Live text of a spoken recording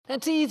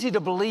It's easy to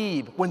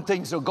believe when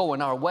things are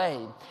going our way,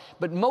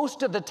 but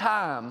most of the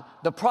time,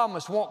 the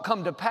promise won't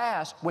come to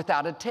pass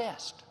without a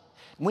test.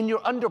 When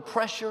you're under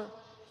pressure,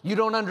 you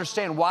don't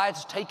understand why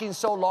it's taking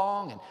so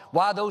long and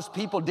why those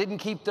people didn't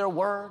keep their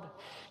word.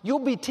 You'll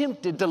be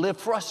tempted to live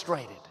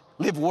frustrated,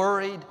 live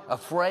worried,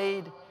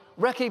 afraid.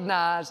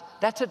 Recognize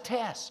that's a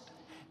test.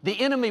 The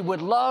enemy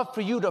would love for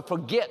you to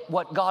forget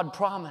what God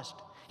promised.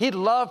 He'd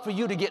love for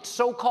you to get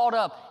so caught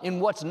up in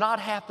what's not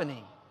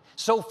happening,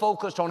 so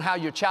focused on how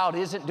your child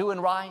isn't doing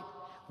right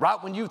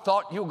when you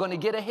thought you were going to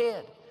get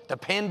ahead. The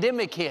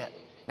pandemic hit.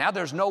 Now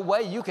there's no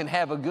way you can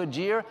have a good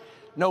year.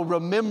 No,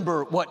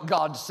 remember what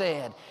God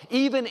said.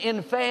 Even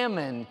in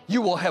famine,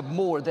 you will have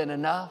more than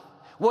enough.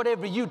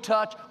 Whatever you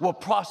touch will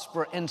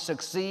prosper and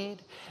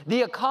succeed.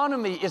 The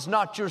economy is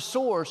not your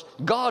source.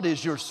 God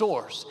is your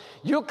source.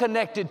 You're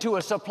connected to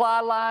a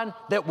supply line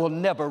that will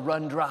never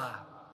run dry.